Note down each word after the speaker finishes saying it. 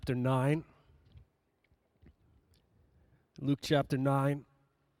chapter 9. Luke chapter 9. I'm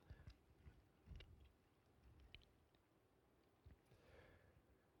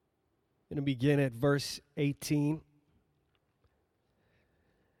going to begin at verse 18.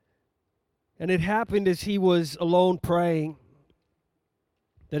 And it happened as he was alone praying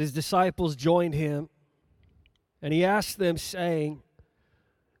that his disciples joined him. And he asked them, saying,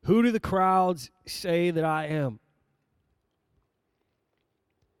 "Who do the crowds say that I am?"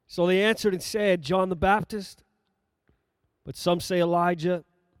 So they answered and said, "John the Baptist, but some say Elijah,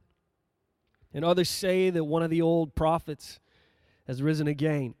 and others say that one of the old prophets has risen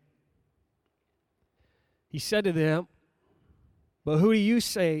again." He said to them, "But who do you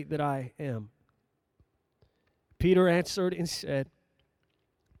say that I am?" Peter answered and said,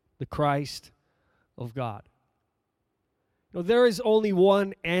 "The Christ of God." Now, there is only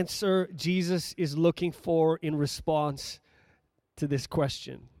one answer Jesus is looking for in response to this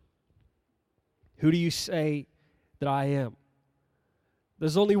question. Who do you say that I am?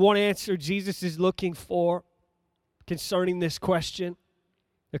 There's only one answer Jesus is looking for concerning this question.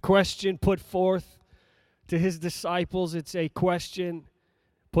 The question put forth to his disciples. It's a question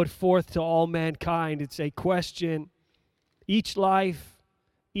put forth to all mankind. It's a question each life,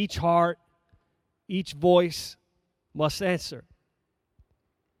 each heart, each voice must answer.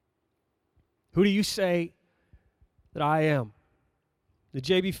 Who do you say that I am? The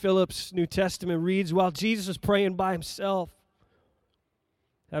J.B. Phillips New Testament reads, while Jesus was praying by himself,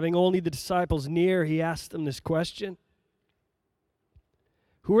 having only the disciples near, he asked them this question.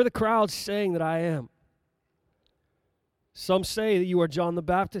 Who are the crowds saying that I am? Some say that you are John the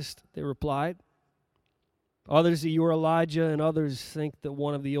Baptist, they replied. Others that you are Elijah, and others think that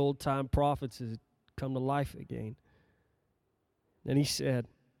one of the old-time prophets has come to life again. Then he said,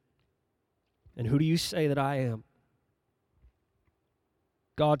 and who do you say that I am?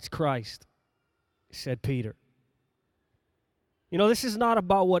 God's Christ, said Peter. You know, this is not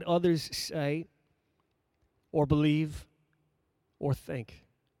about what others say or believe or think.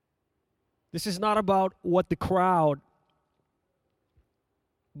 This is not about what the crowd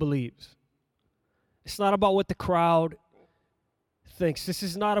believes. It's not about what the crowd thinks. This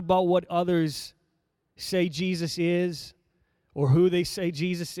is not about what others say Jesus is or who they say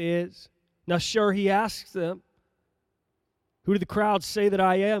Jesus is. Now, sure, he asks them, who do the crowd say that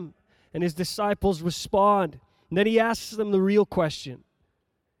I am? And his disciples respond. And then he asks them the real question.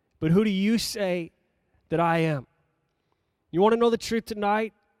 But who do you say that I am? You want to know the truth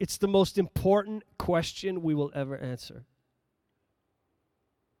tonight? It's the most important question we will ever answer.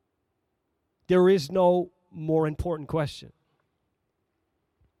 There is no more important question.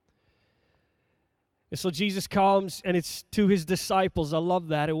 And so Jesus comes, and it's to his disciples. I love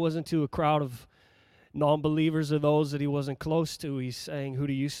that. It wasn't to a crowd of non-believers or those that he wasn't close to. He's saying, who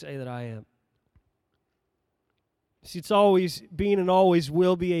do you say that I am? See, it's always been and always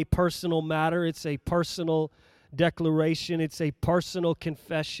will be a personal matter. It's a personal declaration. It's a personal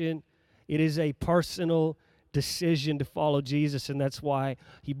confession. It is a personal decision to follow Jesus, and that's why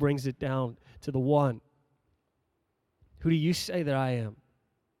he brings it down to the one. Who do you say that I am?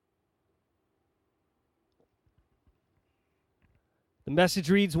 The Message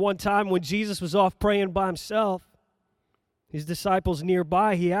reads, one time when Jesus was off praying by himself, his disciples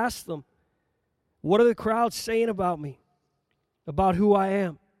nearby, he asked them, what are the crowds saying about me, about who I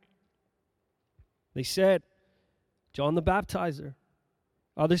am? They said, John the Baptizer.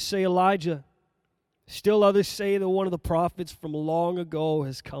 Others say Elijah. Still others say that one of the prophets from long ago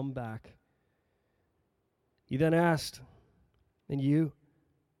has come back. He then asked, and you,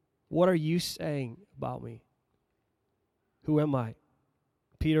 what are you saying about me? Who am I?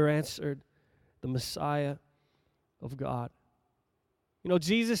 Peter answered, the Messiah of God. You know,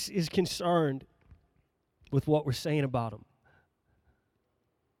 Jesus is concerned with what we're saying about him.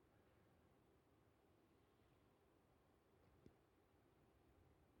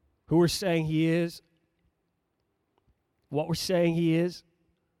 Who we're saying he is, what we're saying he is.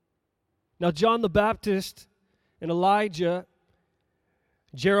 Now, John the Baptist and Elijah,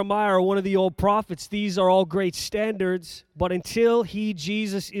 Jeremiah are one of the old prophets. These are all great standards, but until he,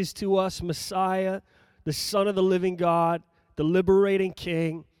 Jesus, is to us Messiah, the Son of the living God, the liberating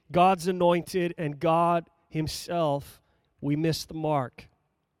King, God's anointed, and God himself, we miss the mark.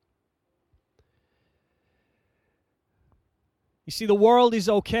 You see, the world is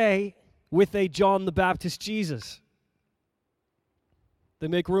okay with a John the Baptist Jesus. They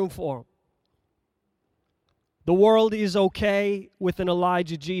make room for him. The world is okay with an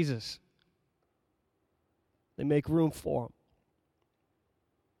Elijah Jesus. They make room for him.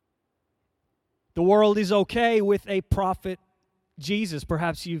 The world is okay with a prophet Jesus.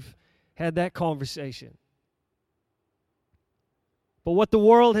 Perhaps you've had that conversation. But what the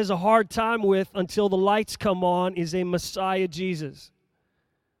world has a hard time with until the lights come on is a Messiah Jesus.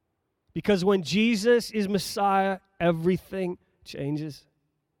 Because when Jesus is Messiah, everything changes.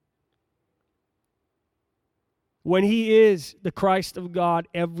 When he is the Christ of God,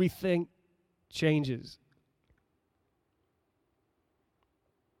 everything changes.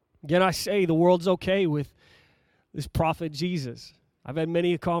 Again, I say the world's okay with this prophet Jesus. I've had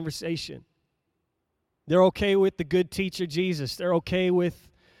many a conversation. They're okay with the good teacher Jesus. They're okay with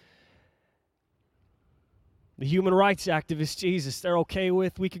the human rights activist Jesus. They're okay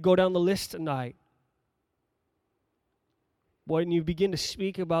with, we could go down the list tonight. When you begin to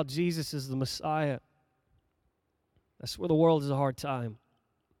speak about Jesus as the Messiah, that's where the world has a hard time.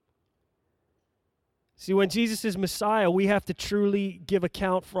 See, when Jesus is Messiah, we have to truly give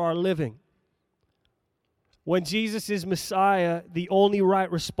account for our living. When Jesus is Messiah, the only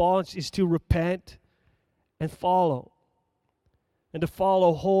right response is to repent and follow. And to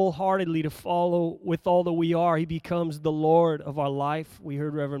follow wholeheartedly, to follow with all that we are. He becomes the Lord of our life. We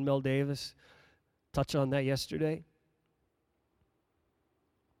heard Reverend Mel Davis touch on that yesterday.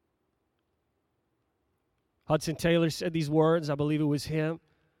 Hudson Taylor said these words, I believe it was him.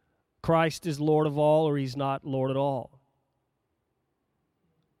 Christ is Lord of all, or he's not Lord at all.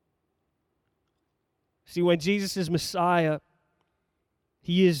 See, when Jesus is Messiah,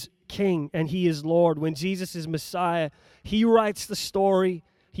 he is King and he is Lord. When Jesus is Messiah, he writes the story.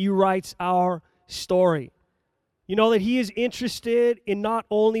 He writes our story. You know that he is interested in not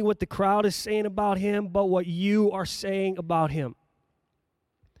only what the crowd is saying about him, but what you are saying about him.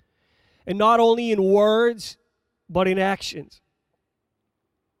 And not only in words, but in actions.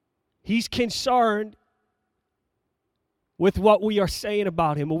 He's concerned with what we are saying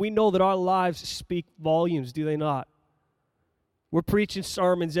about him. And we know that our lives speak volumes, do they not? We're preaching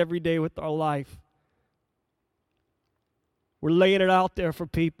sermons every day with our life. We're laying it out there for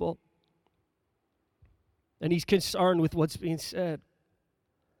people. And he's concerned with what's being said.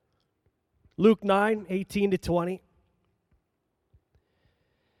 Luke 9:18-20.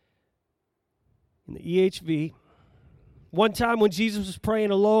 In the EHV. One time when Jesus was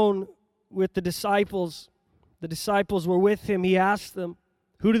praying alone with the disciples were with him. He asked them,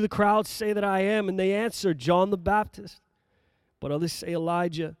 "Who do the crowds say that I am?" And they answered, "John the Baptist. But others say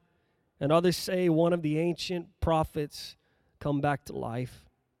Elijah, and others say one of the ancient prophets come back to life."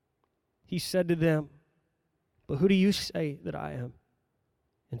 He said to them, "But who do you say that I am?"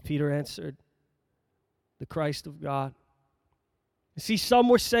 And Peter answered, "The Christ of God." You see, some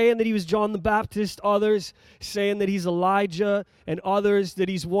were saying that he was John the Baptist, others saying that he's Elijah, and others that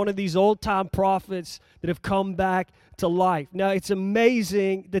he's one of these old-time prophets that have come back to life. Now, it's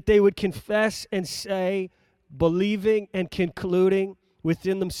amazing that they would confess and say, believing and concluding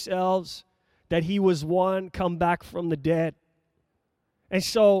within themselves that he was one come back from the dead. And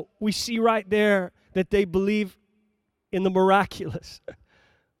so we see right there that they believe in the miraculous.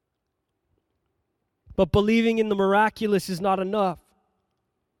 But believing in the miraculous is not enough.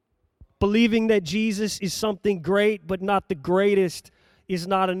 Believing that Jesus is something great but not the greatest is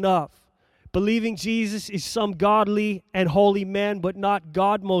not enough. Believing Jesus is some godly and holy man but not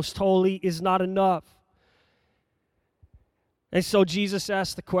God most holy is not enough. And so Jesus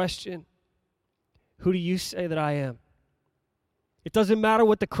asked the question, "Who do you say that I am?" It doesn't matter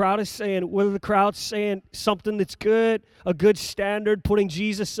what the crowd is saying, whether the crowd's saying something that's good, a good standard, putting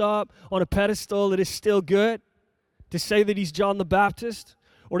Jesus up on a pedestal that is still good, to say that he's John the Baptist,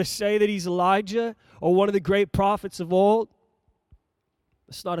 or to say that he's Elijah, or one of the great prophets of old.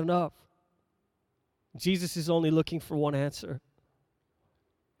 It's not enough. Jesus is only looking for one answer,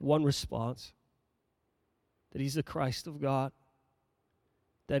 one response, that he's the Christ of God,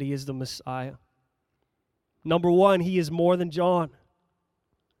 that he is the Messiah. Number one, he is more than John.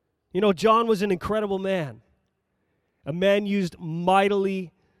 You know, John was an incredible man, a man used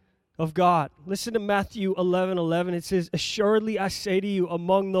mightily of God. Listen to Matthew 11:11. It says, "Assuredly I say to you,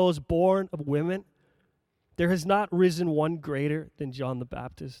 among those born of women, there has not risen one greater than John the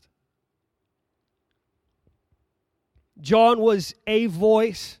Baptist." John was a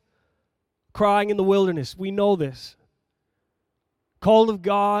voice crying in the wilderness. We know this. Called of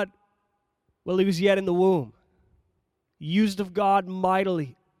God, well, he was yet in the womb. Used of God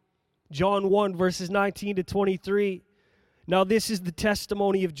mightily. John 1, verses 19-23. Now this is the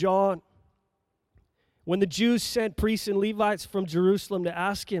testimony of John. When the Jews sent priests and Levites from Jerusalem to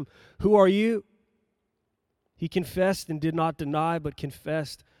ask him, "Who are you?" he confessed and did not deny, but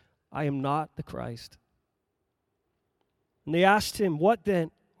confessed, "I am not the Christ." And they asked him, "What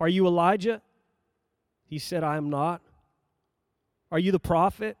then? Are you Elijah?" He said, "I am not." Are you the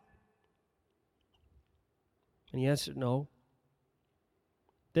prophet? And he answered, No.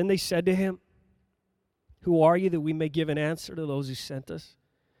 Then they said to him, Who are you, that we may give an answer to those who sent us?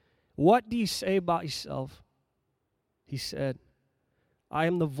 What do you say about yourself? He said, I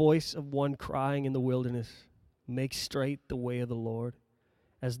am the voice of one crying in the wilderness, make straight the way of the Lord,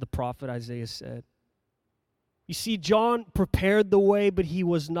 as the prophet Isaiah said. You see, John prepared the way, but he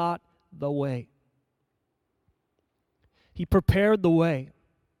was not the way. He prepared the way.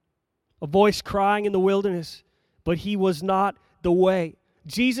 A voice crying in the wilderness, but he was not the way.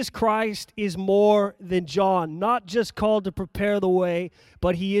 Jesus Christ is more than John, not just called to prepare the way,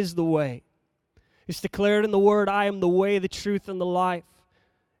 but he is the way. It's declared in the word, I am the way, the truth, and the life.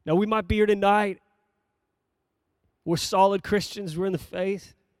 Now, we might be here tonight. We're solid Christians. We're in the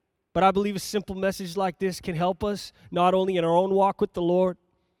faith. But I believe a simple message like this can help us, not only in our own walk with the Lord,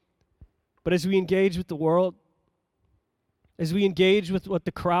 but as we engage with the world, as we engage with what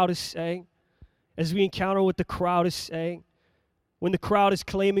the crowd is saying, as we encounter what the crowd is saying. When the crowd is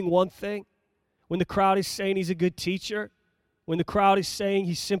claiming one thing, when the crowd is saying he's a good teacher, when the crowd is saying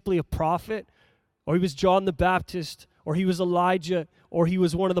he's simply a prophet, or he was John the Baptist, or he was Elijah, or he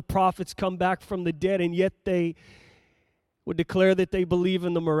was one of the prophets come back from the dead, and yet they would declare that they believe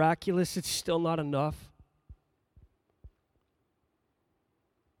in the miraculous, it's still not enough.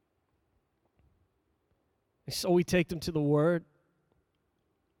 And so we take them to the Word.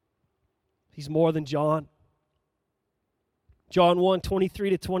 He's more than John. John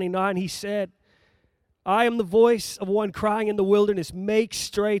 1:23-29, he said, I am the voice of one crying in the wilderness, make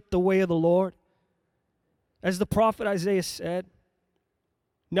straight the way of the Lord. As the prophet Isaiah said,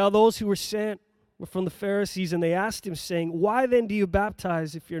 now those who were sent were from the Pharisees, and they asked him, saying, why then do you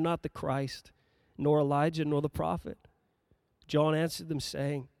baptize if you're not the Christ, nor Elijah, nor the prophet? John answered them,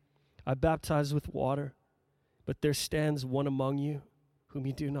 saying, I baptize with water, but there stands one among you whom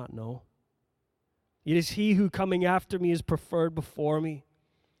you do not know. It is he who coming after me is preferred before me,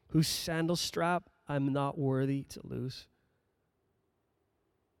 whose sandal strap I am not worthy to loose.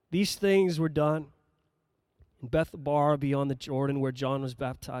 These things were done in Bethabara beyond the Jordan where John was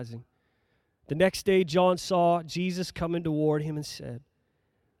baptizing. The next day John saw Jesus coming toward him and said,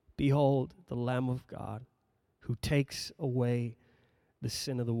 behold, the Lamb of God who takes away the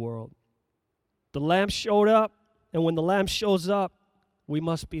sin of the world. The Lamb showed up, and when the Lamb shows up, we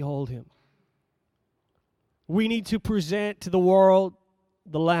must behold him. We need to present to the world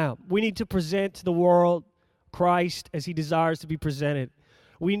the Lamb. We need to present to the world Christ as he desires to be presented.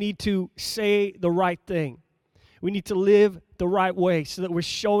 We need to say the right thing. We need to live the right way so that we're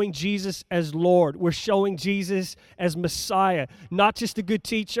showing Jesus as Lord. We're showing Jesus as Messiah, not just a good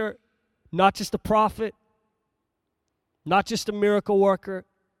teacher, not just a prophet, not just a miracle worker,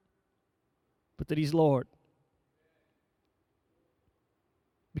 but that he's Lord.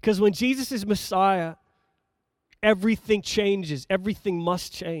 Because when Jesus is Messiah, everything changes. Everything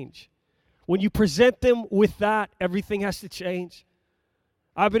must change. When you present them with that, everything has to change.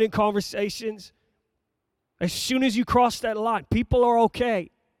 I've been in conversations. As soon as you cross that line, people are okay.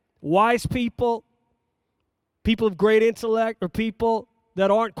 Wise people, people of great intellect, or people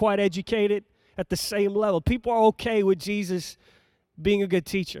that aren't quite educated at the same level. People are okay with Jesus being a good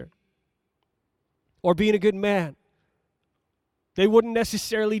teacher or being a good man. They wouldn't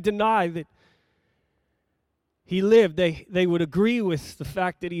necessarily deny that he lived. They would agree with the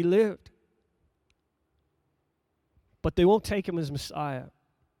fact that he lived. But they won't take him as Messiah.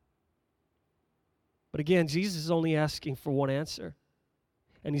 But again, Jesus is only asking for one answer.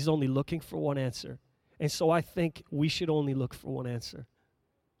 And he's only looking for one answer. And so I think we should only look for one answer.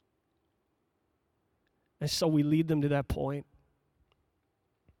 And so we lead them to that point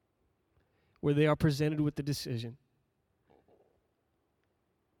where they are presented with the decision.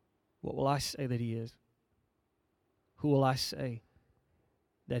 What will I say that he is? Who will I say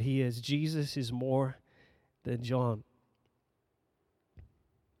that he is? Jesus is more than John.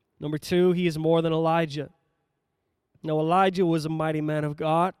 Number 2, he is more than Elijah. Now, Elijah was a mighty man of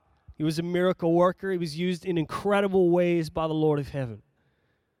God. He was a miracle worker. He was used in incredible ways by the Lord of heaven.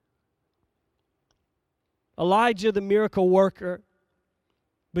 Elijah, the miracle worker,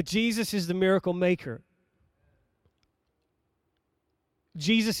 but Jesus is the miracle maker.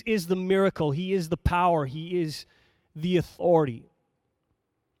 Jesus is the miracle. He is the power. He is the authority.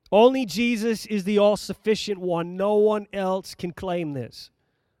 Only Jesus is the all-sufficient one. No one else can claim this.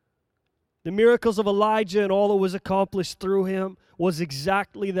 The miracles of Elijah and all that was accomplished through him was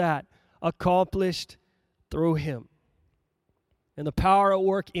exactly that, accomplished through him. And the power at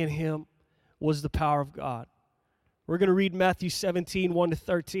work in him was the power of God. We're going to read Matthew 17,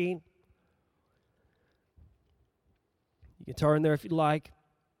 1-13. You can turn there if you'd like.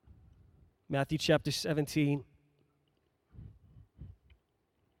 Matthew chapter 17.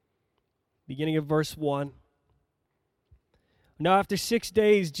 Beginning of verse 1. Now after 6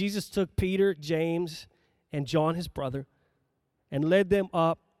 days, Jesus took Peter, James, and John his brother, and led them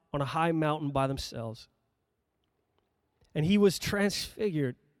up on a high mountain by themselves. And he was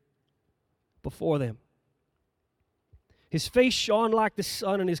transfigured before them. His face shone like the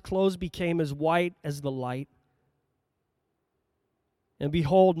sun, and his clothes became as white as the light. And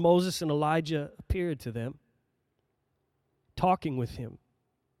behold, Moses and Elijah appeared to them, talking with him.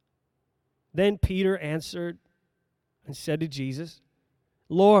 Then Peter answered and said to Jesus,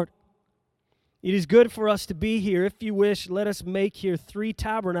 Lord, it is good for us to be here. If you wish, let us make here 3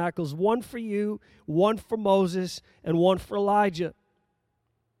 tabernacles, one for you, one for Moses, and one for Elijah.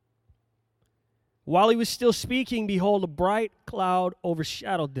 While he was still speaking, behold, a bright cloud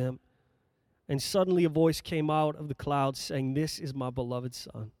overshadowed them. And suddenly a voice came out of the cloud saying, This is my beloved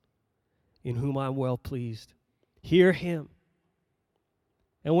Son, in whom I am well pleased. Hear him.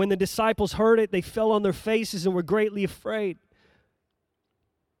 And when the disciples heard it, they fell on their faces and were greatly afraid.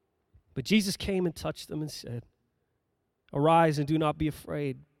 But Jesus came and touched them and said, Arise and do not be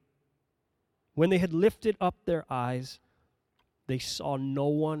afraid. When they had lifted up their eyes, they saw no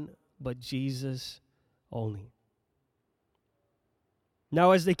one but Jesus only.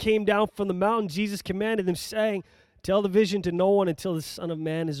 Now as they came down from the mountain, Jesus commanded them, saying, Tell the vision to no one until the Son of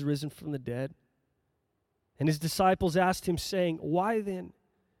Man is risen from the dead. And his disciples asked him, saying, Why then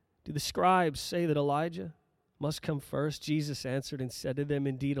do the scribes say that Elijah must come first? Jesus answered and said to them,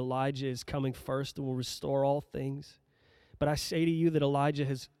 Indeed, Elijah is coming first and will restore all things. But I say to you that Elijah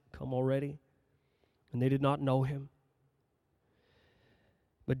has come already, and they did not know him,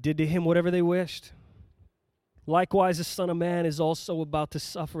 but did to him whatever they wished. Likewise, the Son of Man is also about to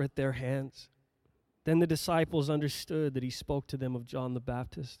suffer at their hands. Then the disciples understood that he spoke to them of John the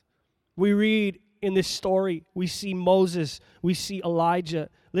Baptist. We read in this story, we see Moses, we see Elijah.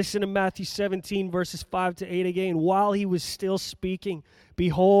 Listen to Matthew 17, verses 5 to 8 again. While he was still speaking,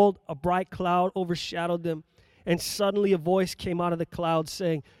 behold, a bright cloud overshadowed them, and suddenly a voice came out of the cloud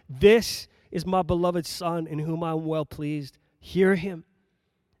saying, This is my beloved Son, in whom I am well pleased. Hear him.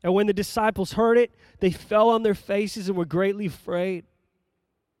 And when the disciples heard it, they fell on their faces and were greatly afraid.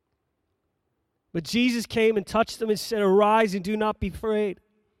 But Jesus came and touched them and said, Arise and do not be afraid.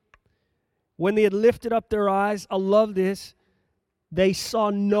 When they had lifted up their eyes, I love this, they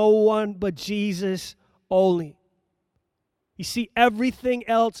saw no one but Jesus only. You see, everything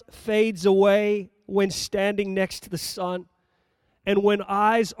else fades away when standing next to the Son. And when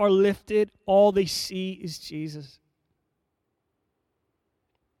eyes are lifted, all they see is Jesus.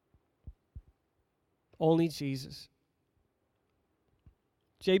 Only Jesus.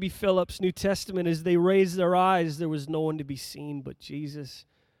 J.B. Phillips, New Testament, as they raised their eyes, there was no one to be seen but Jesus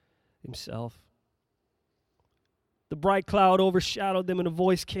himself. The bright cloud overshadowed them, and a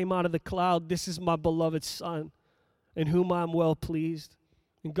voice came out of the cloud, This is my beloved Son, in whom I am well pleased.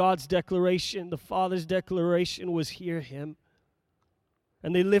 And God's declaration, the Father's declaration was, Hear him.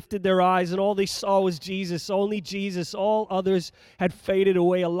 And they lifted their eyes, and all they saw was Jesus, only Jesus. All others had faded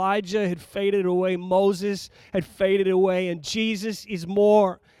away. Elijah had faded away. Moses had faded away. And Jesus is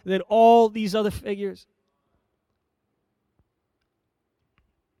more than all these other figures.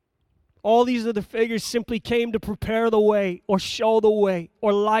 All these other figures simply came to prepare the way, or show the way,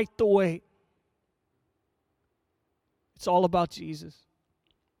 or light the way. It's all about Jesus.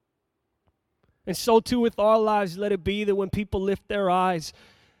 And so too with our lives, let it be that when people lift their eyes,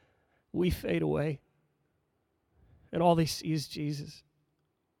 we fade away. And all they see is Jesus.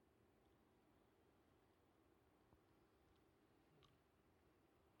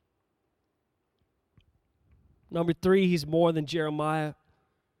 Number 3, he's more than Jeremiah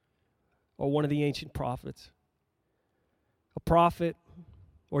or one of the ancient prophets. A prophet,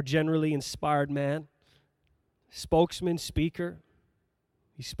 or generally inspired man, spokesman, speaker.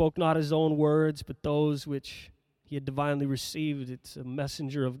 He spoke not his own words, but those which he had divinely received. It's a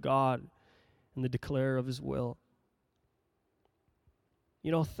messenger of God and the declarer of his will.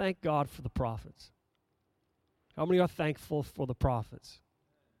 You know, thank God for the prophets. How many are thankful for the prophets?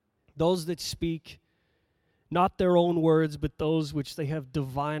 Those that speak not their own words, but those which they have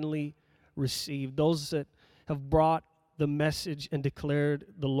divinely received. Those that have brought the message and declared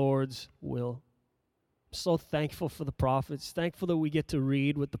the Lord's will. So thankful for the prophets, thankful that we get to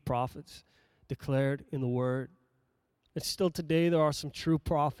read what the prophets declared in the Word. And still today there are some true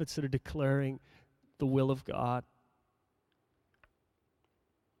prophets that are declaring the will of God.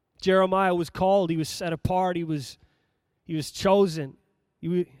 Jeremiah was called, he was set apart, he was chosen.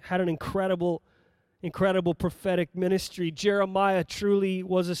 He had an incredible incredible prophetic ministry. Jeremiah truly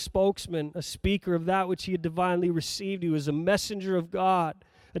was a spokesman, a speaker of that which he had divinely received. He was a messenger of God,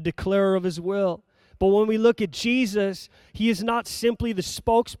 a declarer of his will. But when we look at Jesus, he is not simply the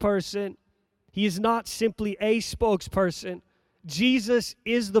spokesperson. He is not simply a spokesperson. Jesus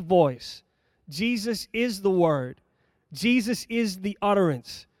is the voice. Jesus is the word. Jesus is the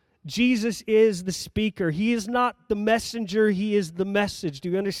utterance. Jesus is the speaker. He is not the messenger. He is the message. Do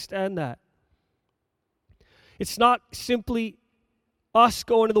you understand that? It's not simply us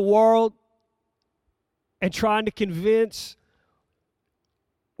going to the world and trying to convince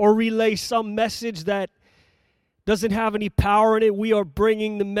or relay some message that doesn't have any power in it. We are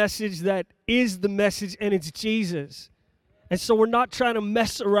bringing the message that is the message, and it's Jesus. And so we're not trying to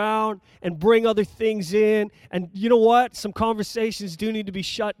mess around and bring other things in. And you know what? Some conversations do need to be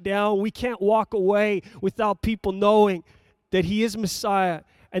shut down. We can't walk away without people knowing that he is Messiah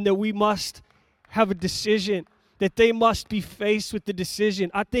and that we must have a decision, that they must be faced with the decision.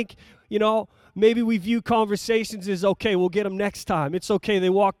 I think, maybe we view conversations as, okay, we'll get them next time. It's okay, they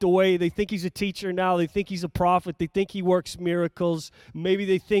walked away. They think he's a teacher now. They think he's a prophet. They think he works miracles. Maybe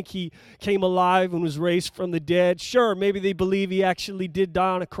they think he came alive and was raised from the dead. Sure, maybe they believe he actually did die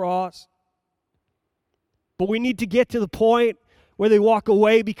on a cross. But we need to get to the point where they walk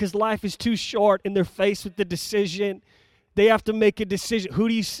away because life is too short and they're faced with the decision. They have to make a decision. Who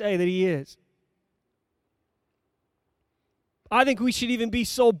do you say that he is? I think we should even be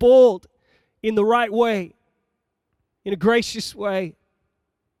so bold in the right way, in a gracious way,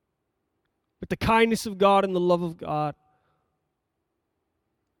 with the kindness of God and the love of God.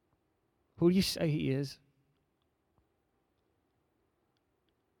 Who do you say he is?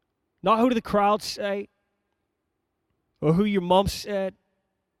 Not who do the crowd say, or who your mom said,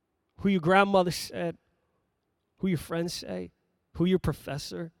 who your grandmother said, who your friends say, who your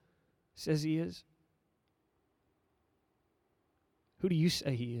professor says he is. Who do you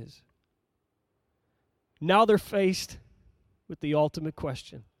say he is? Now they're faced with the ultimate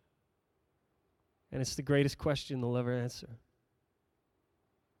question. And it's the greatest question they'll ever answer.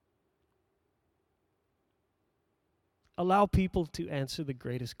 Allow people to answer the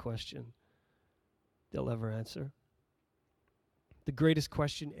greatest question they'll ever answer. The greatest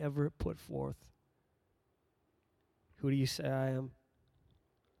question ever put forth. Who do you say I am?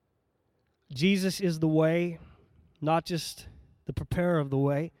 Jesus is the way, not just the preparer of the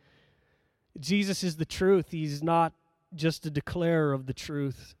way. Jesus is the truth. He's not just a declarer of the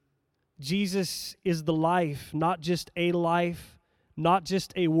truth. Jesus is the life, not just a life, not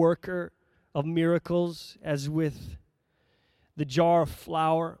just a worker of miracles, as with the jar of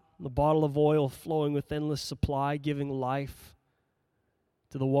flour, the bottle of oil flowing with endless supply, giving life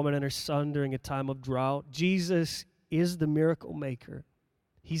to the woman and her son during a time of drought. Jesus is the miracle maker.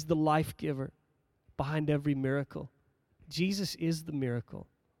 He's the life giver behind every miracle. Jesus is the miracle.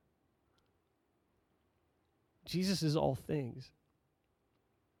 Jesus is all things.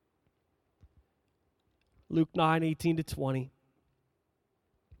 Luke 9:18-20.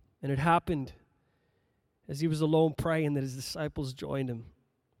 And it happened as he was alone praying that his disciples joined him.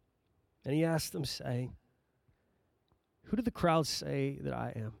 And he asked them, saying, "Who do the crowds say that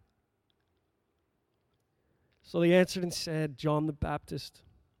I am?" So they answered and said, "John the Baptist.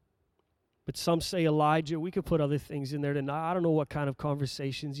 But some say Elijah." We could put other things in there tonight. I don't know what kind of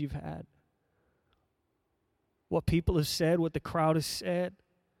conversations you've had. What people have said, what the crowd has said,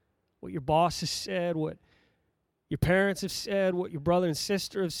 what your boss has said, what your parents have said, what your brother and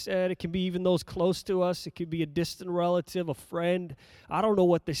sister have said. It can be even those close to us. It could be a distant relative, a friend. I don't know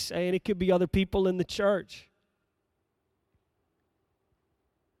what they're saying. It could be other people in the church.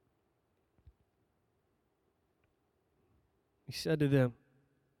 He said to them,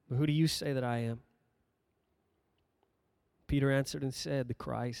 "But who do you say that I am?" Peter answered and said, "The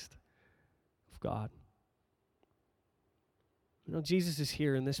Christ of God." Jesus is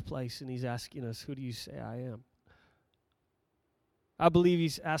here in this place, and he's asking us, who do you say I am? I believe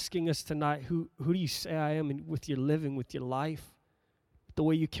he's asking us tonight, who do you say I am with your living, with your life, the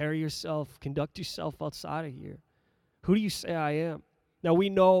way you carry yourself, conduct yourself outside of here? Who do you say I am? Now, we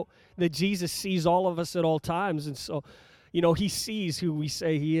know that Jesus sees all of us at all times, and so, he sees who we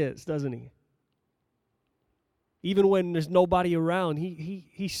say he is, doesn't he? Even when there's nobody around,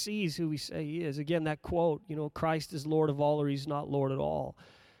 he sees who we say he is. Again, that quote, Christ is Lord of all or he's not Lord at all.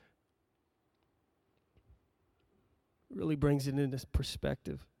 Really brings it into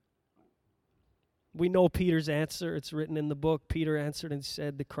perspective. We know Peter's answer. It's written in the book. Peter answered and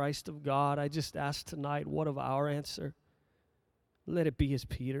said, "The Christ of God." I just ask tonight, what of our answer? Let it be as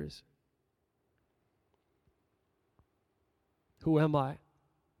Peter's. Who am I?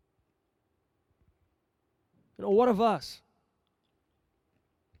 What of us?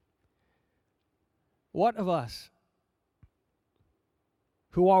 What of us?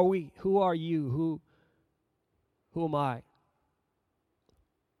 Who are we? Who are you? Who am I?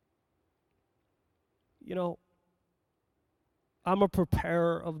 I'm a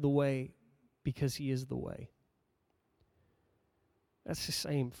preparer of the way because he is the way. That's the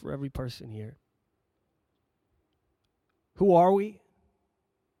same for every person here. Who are we?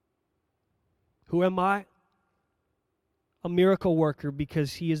 Who am I? A miracle worker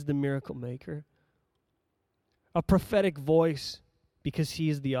because he is the miracle maker. A prophetic voice because he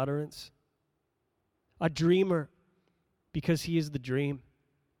is the utterance. A dreamer because he is the dream.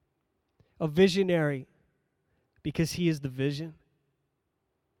 A visionary because he is the vision.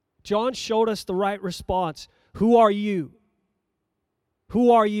 John showed us the right response. Who are you?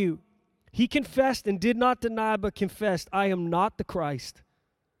 Who are you? He confessed and did not deny, but confessed, I am not the Christ.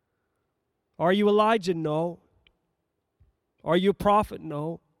 Are you Elijah? No. Are you a prophet?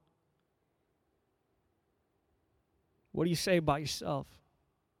 No. What do you say about yourself?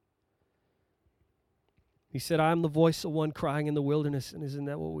 He said, I am the voice of one crying in the wilderness, and isn't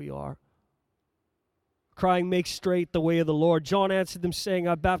that what we are? Crying, make straight the way of the Lord. John answered them, saying,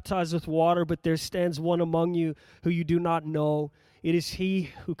 I baptize with water, but there stands one among you who you do not know. It is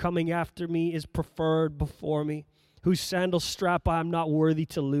he who coming after me is preferred before me, whose sandal strap I am not worthy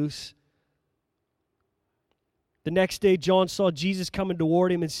to loose. The next day John saw Jesus coming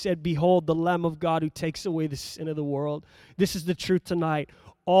toward him and said, Behold, the Lamb of God who takes away the sin of the world. This is the truth tonight.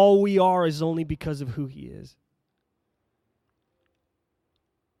 All we are is only because of who he is.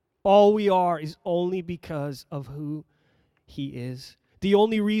 All we are is only because of who he is. The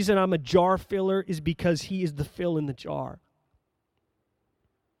only reason I'm a jar filler is because he is the fill in the jar.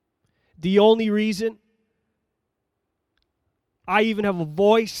 The only reason I even have a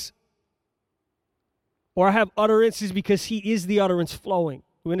voice or I have utterance is because he is the utterance flowing.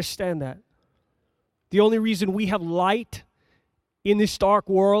 We understand that. The only reason we have light in this dark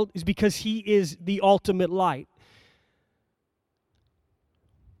world is because he is the ultimate light.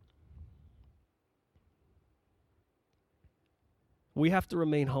 We have to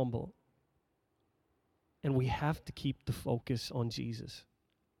remain humble. And we have to keep the focus on Jesus.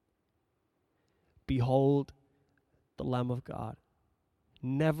 Behold the Lamb of God.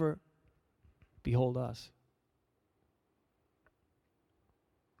 Never behold us.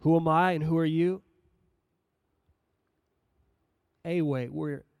 Who am I and who are you? A way.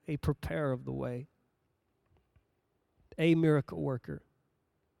 We're a preparer of the way. A miracle worker.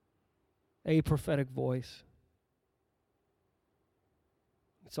 A prophetic voice.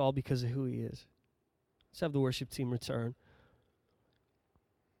 It's all because of who he is. Let's have the worship team return.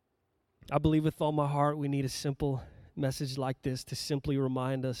 I believe with all my heart we need a simple message like this to simply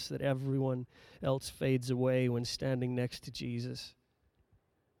remind us that everyone else fades away when standing next to Jesus.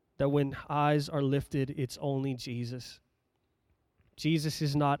 That when eyes are lifted, it's only Jesus. Jesus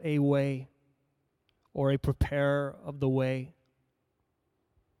is not a way or a preparer of the way.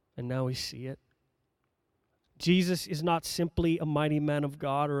 And now we see it. Jesus is not simply a mighty man of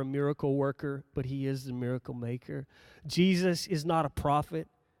God or a miracle worker, but he is the miracle maker. Jesus is not a prophet.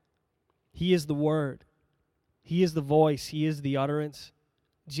 He is the Word. He is the voice. He is the utterance.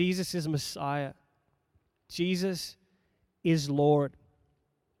 Jesus is Messiah. Jesus is Lord.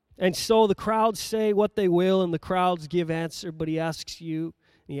 And so the crowds say what they will, and the crowds give answer, but he asks you,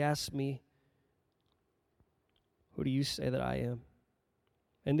 and he asks me, who do you say that I am?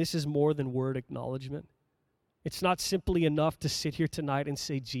 And this is more than word acknowledgement. It's not simply enough to sit here tonight and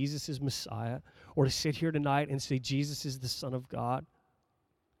say Jesus is Messiah, or to sit here tonight and say Jesus is the Son of God.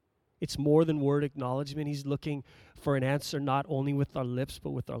 It's more than word acknowledgement. He's looking for an answer not only with our lips,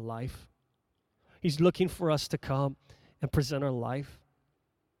 but with our life. He's looking for us to come and present our life.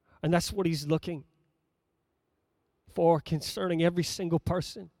 And that's what he's looking for concerning every single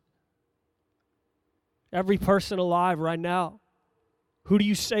person. Every person alive right now. Who do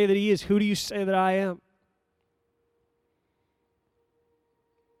you say that he is? Who do you say that I am?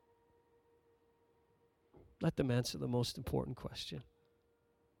 Let them answer the most important question.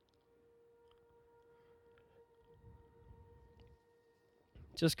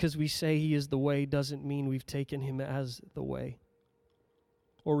 Just because we say he is the way doesn't mean we've taken him as the way,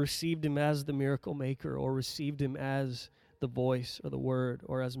 or received him as the miracle maker, or received him as the voice or the Word,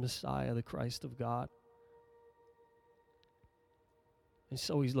 or as Messiah, the Christ of God. And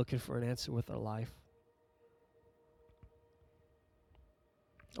so he's looking for an answer with our life.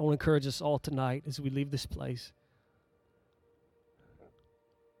 I want to encourage us all tonight as we leave this place.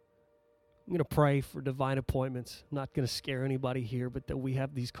 I'm going to pray for divine appointments. I'm not going to scare anybody here, but that we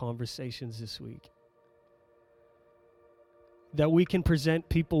have these conversations this week. that we can present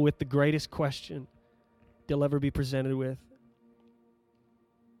people with the greatest question they'll ever be presented with.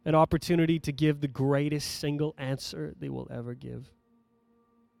 An opportunity to give the greatest single answer they will ever give.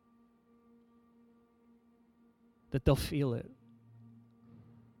 That they'll feel it.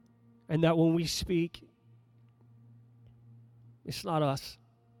 And that when we speak, it's not us.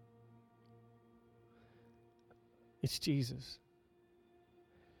 It's Jesus.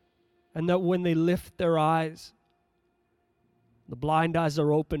 And that when they lift their eyes, the blind eyes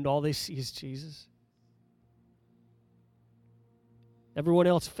are opened, all they see is Jesus. Everyone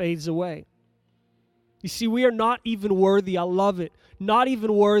else fades away. You see, we are not even worthy, I love it, not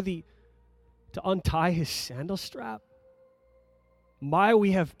even worthy to untie his sandal strap.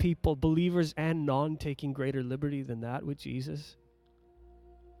 We have people, believers and non, taking greater liberty than that with Jesus.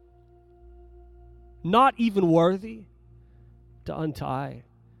 Not even worthy to untie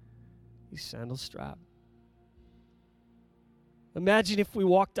his sandal strap. Imagine if we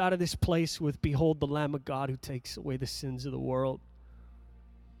walked out of this place with, "Behold the Lamb of God who takes away the sins of the world."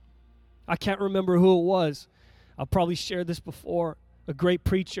 I can't remember who it was. I've probably shared this before. A great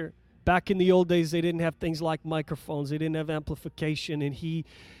preacher. Back in the old days, they didn't have things like microphones. They didn't have amplification. And he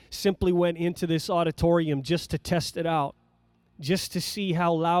simply went into this auditorium just to test it out, just to see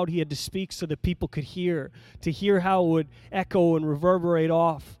how loud he had to speak so that people could hear, to hear how it would echo and reverberate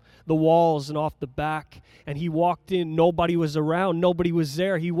off the walls and off the back. And he walked in. Nobody was around. Nobody was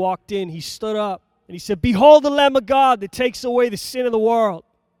there. He walked in. He stood up. And he said, "Behold the Lamb of God that takes away the sin of the world."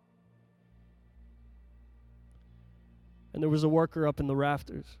 And there was a worker up in the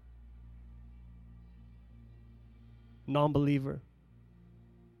rafters. Non-believer.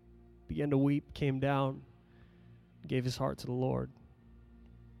 Began to weep, came down, gave his heart to the Lord.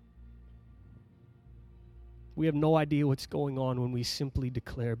 We have no idea what's going on when we simply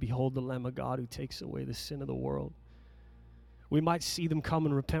declare, "Behold the Lamb of God who takes away the sin of the world." We might see them come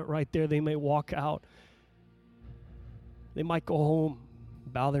and repent right there. They may walk out. They might go home,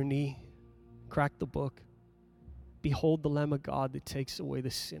 bow their knee, crack the book. Behold the Lamb of God that takes away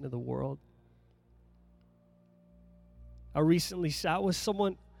the sin of the world. I recently sat with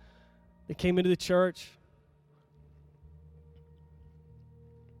someone that came into the church,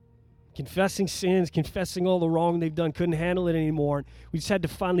 confessing sins, confessing all the wrong they've done, couldn't handle it anymore. We just had to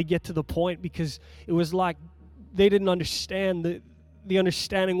finally get to the point because it was like they didn't understand. The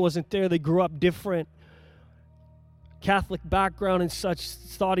understanding wasn't there. They grew up different. Catholic background and such,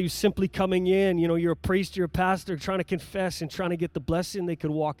 thought he was simply coming in. You know, you're a priest, you're a pastor, trying to confess and trying to get the blessing, they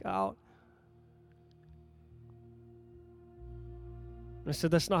could walk out. And I said,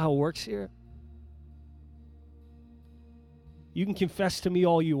 "That's not how it works here. You can confess to me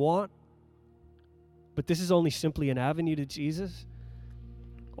all you want, but this is only simply an avenue to Jesus.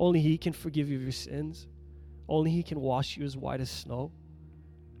 Only he can forgive you of your sins. Only he can wash you as white as snow.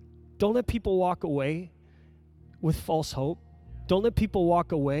 Don't let people walk away with false hope. Don't let people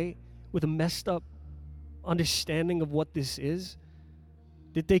walk away with a messed up understanding of what this is,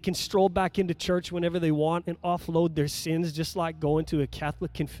 that they can stroll back into church whenever they want and offload their sins just like going to a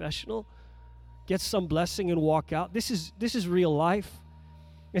Catholic confessional, get some blessing and walk out. This is real life.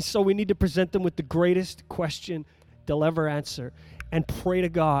 And so we need to present them with the greatest question they'll ever answer and pray to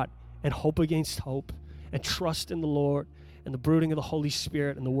God and hope against hope and trust in the Lord and the brooding of the Holy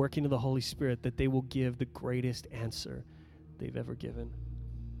Spirit and the working of the Holy Spirit that they will give the greatest answer they've ever given.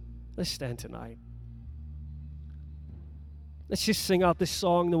 Let's stand tonight. Let's just sing out this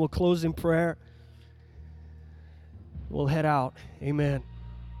song, then we'll close in prayer. We'll head out. Amen.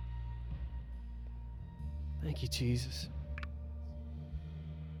 Thank you, Jesus.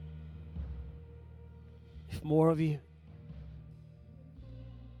 If more of you